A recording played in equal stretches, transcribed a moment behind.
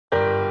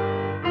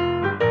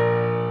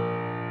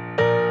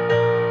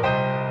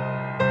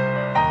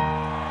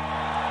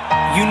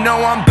You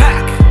know I'm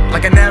back,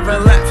 like I never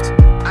left.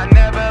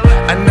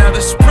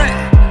 Another sprint,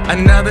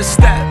 another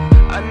step,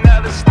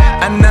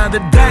 another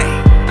day,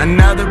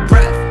 another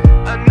breath.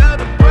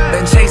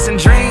 Been chasing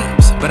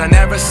dreams, but I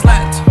never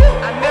slept.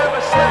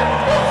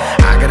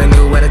 I got a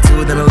new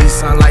attitude and a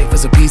lease on life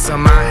is a peace of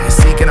mind.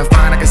 Seeking to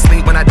find I can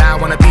sleep when I die.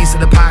 Want a piece of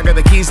the pie, got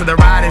the keys to the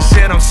ride and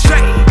shit. I'm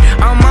straight,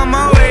 I'm on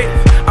my way,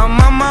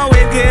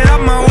 get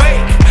up my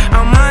way.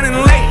 I'm running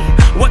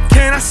late, what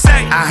can I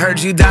say? I heard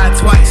you died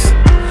twice.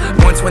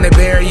 Once when they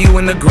bury you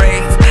in the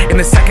grave, and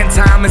the second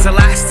time is the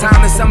last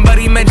time that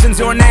somebody mentions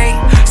your name.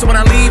 So when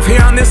I leave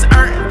here on this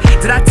earth,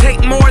 did I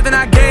take more than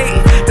I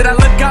gave? Did I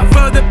look out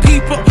for the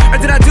people, or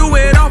did I do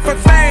it all for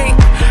fame?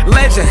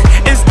 Legend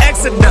is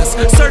Exodus,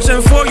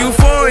 searching for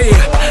euphoria,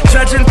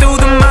 trudging through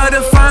the mud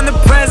to find the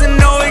present,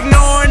 no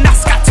ignoring. I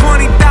got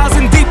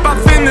 20,000 deep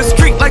off in the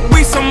street like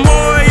we some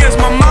warriors.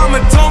 My mama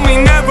told me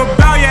never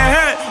bow your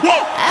head.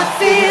 Whoa. I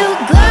feel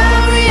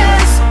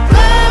glorious,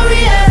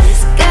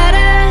 glorious. Got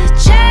a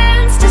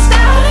chance to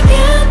start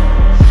again.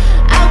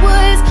 I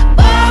was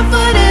born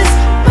for this,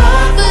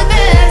 born for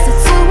this.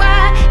 It's who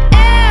I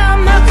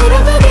am, how could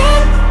I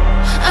forget?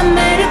 I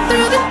made it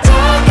through the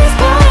darkest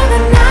part of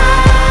the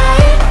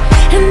night,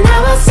 and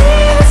now I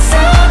see the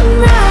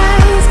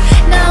sunrise.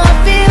 Now I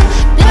feel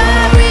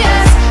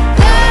glorious,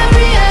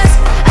 glorious.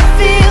 I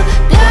feel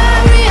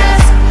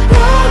glorious,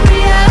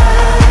 glorious.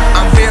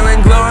 I'm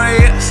feeling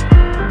glorious.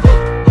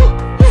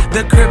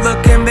 The crib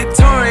looking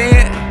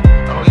victorious.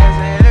 Oh yes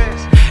it is.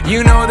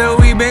 You know that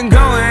we've been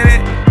going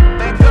it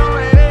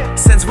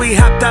since we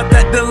hopped out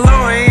that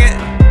DeLorean.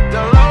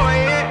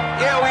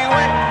 Yeah, we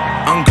went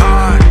on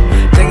guard.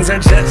 Things are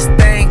just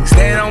things,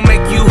 they don't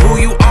make you who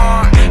you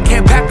are.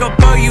 Can't pack up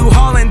a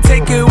U-Haul and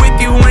take it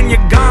with you when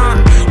you're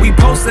gone. We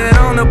posted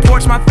on the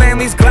porch, my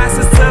family's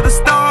glasses to the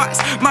stars.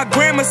 My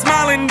grandma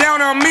smiling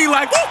down on me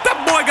like, whoop, that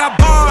boy got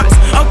bars.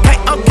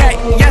 Okay,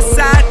 yes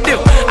I do.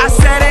 I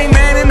said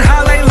amen and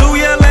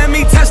hallelujah, let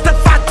me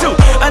testify to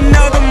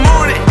another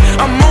morning.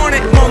 I'm on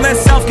it, won't let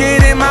self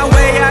get in my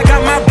way. I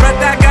got my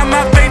breath, I got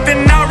my faith,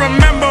 and I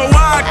remember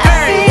why I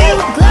came. I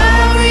feel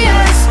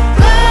glorious,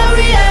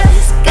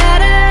 glorious.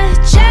 Got a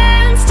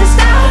chance to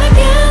start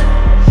again.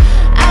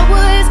 I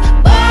was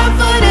born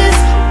for this,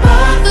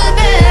 born for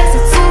this.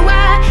 It's who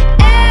I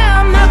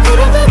am, how could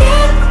I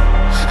forget?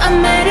 I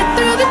made it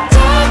through the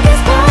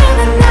darkest part of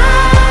the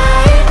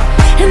night,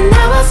 and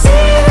now I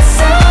see the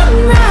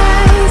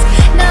sunrise.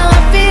 Now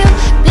I feel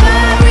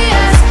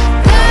glorious,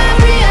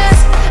 glorious.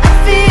 I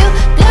feel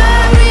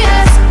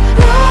glorious,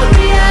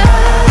 glorious.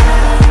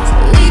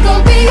 We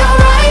gon' be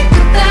alright,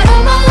 put that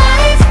on my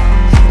life.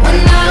 When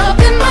I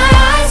open my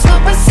eyes,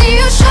 hope I see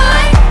you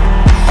shine.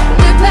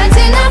 We're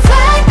planting our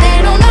flag, they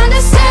don't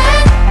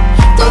understand.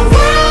 The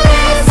world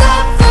is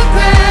up for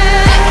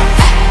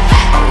grabs.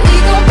 We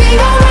gon' be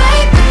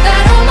alright, put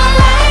that on my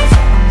life.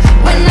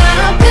 When I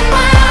open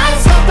my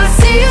eyes, hope I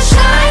see you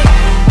shine.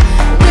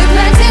 We're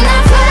planting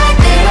our flag,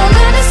 they don't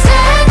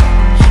understand.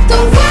 The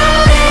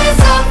world is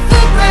up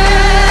for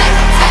grabs.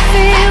 I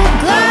feel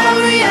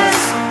glorious,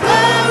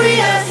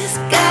 glorious.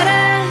 Got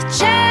a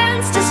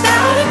chance to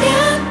start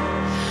again.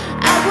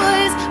 I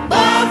was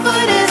born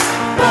for this,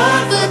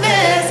 born for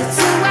this. It's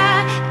who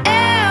I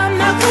am,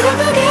 how could I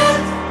forget?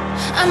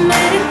 I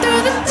made it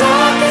through the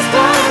darkest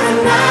part of the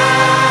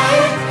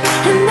night,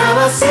 and now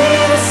I see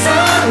the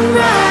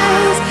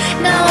sunrise.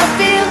 Now I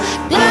feel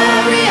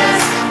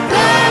glorious,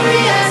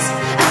 glorious.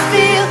 I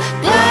feel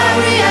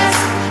glorious,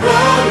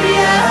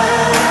 glorious.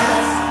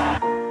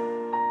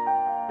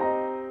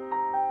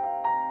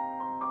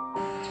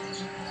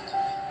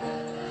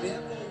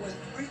 Bianco went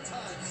 3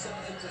 times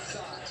side to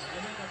side.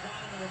 And in the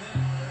bottom of the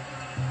net.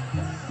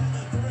 Round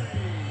the 3.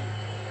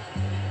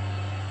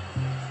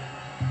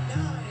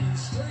 9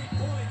 straight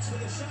points for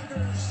the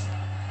Shockers.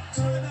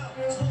 Timeout,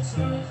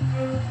 Tulsa.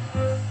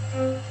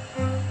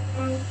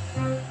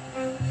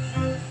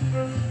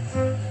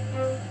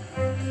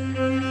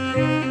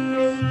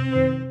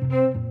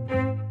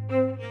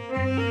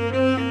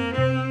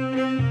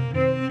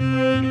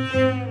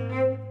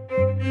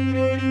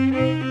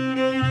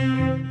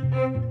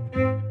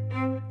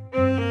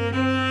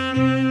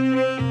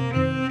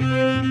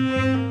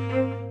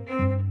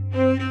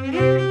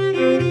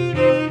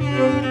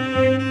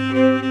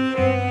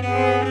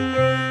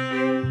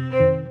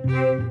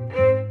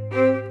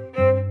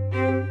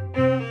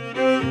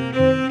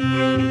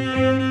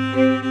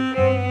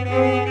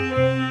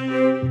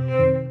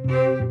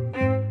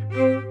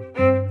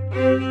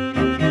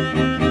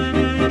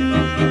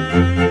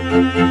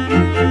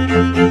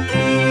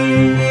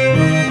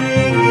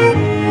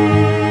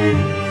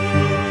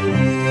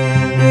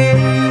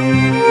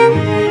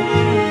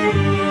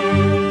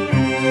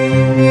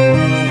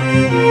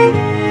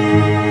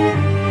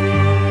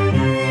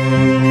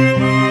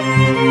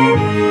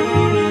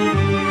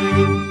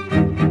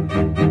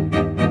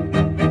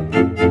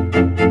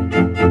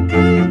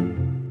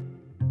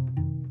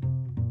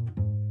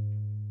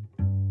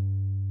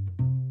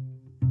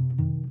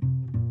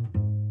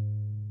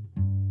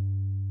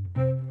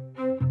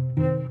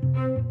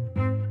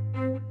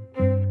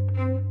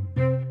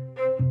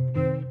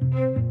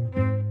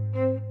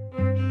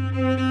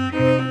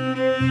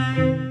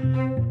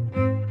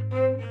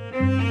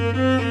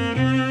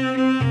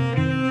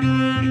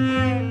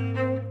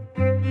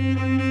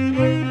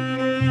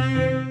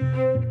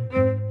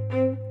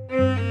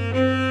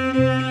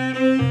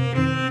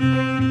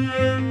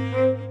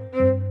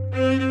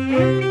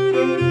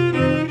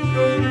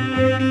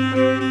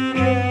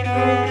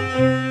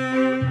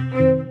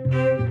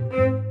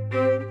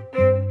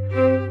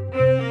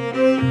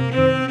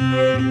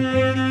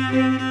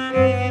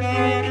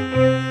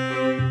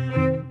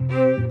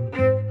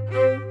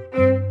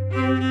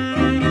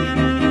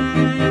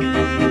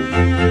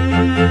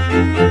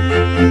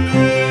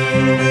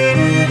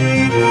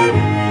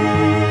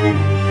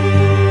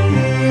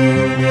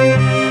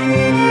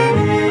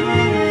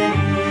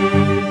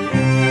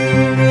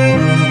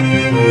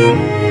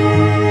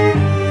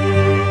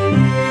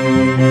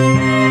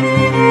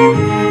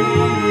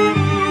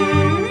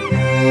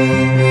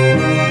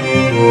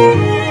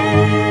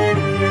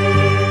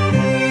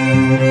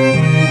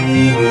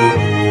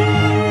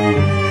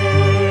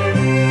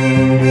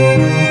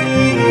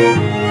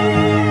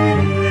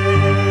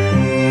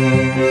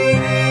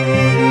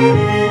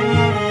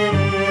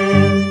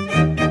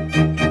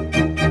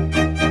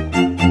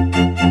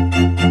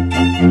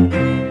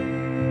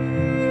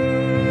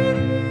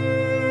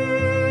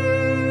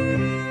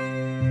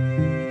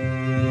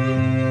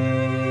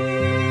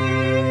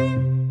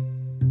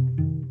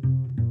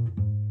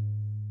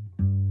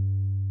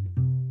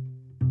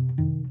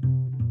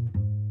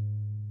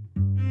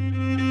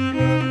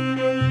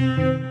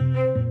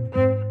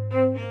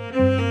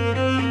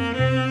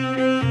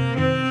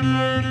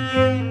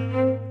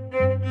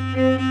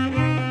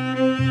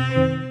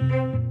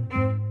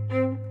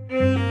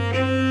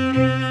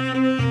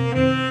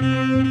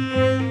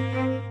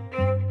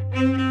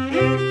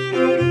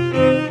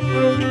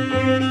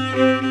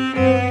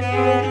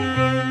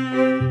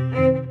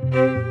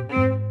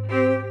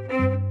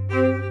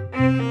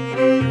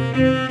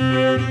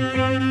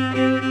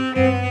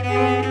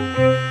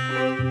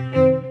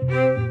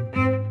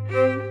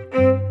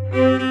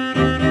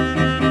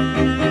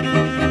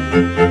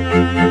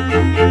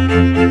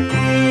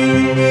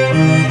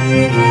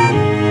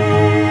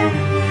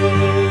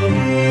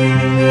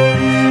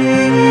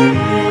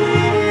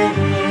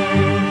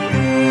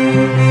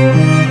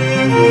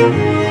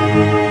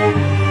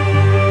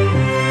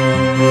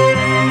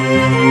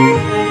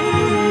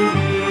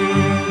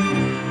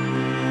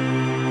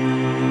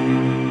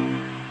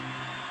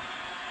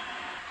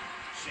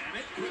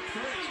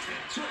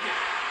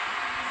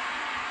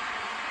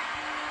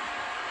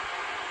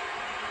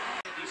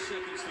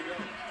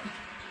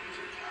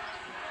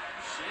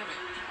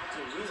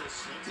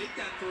 Take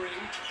that three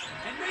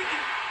and make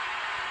it.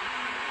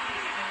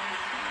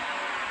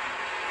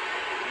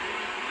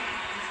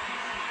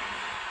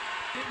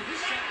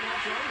 His shot now,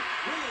 Joe.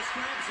 Willis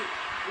grabs it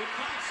with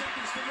 5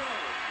 seconds to go.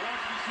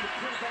 Washington should have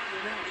pulled that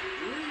one out.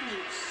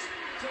 Reeves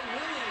to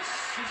Willis.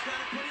 He's got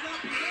to put it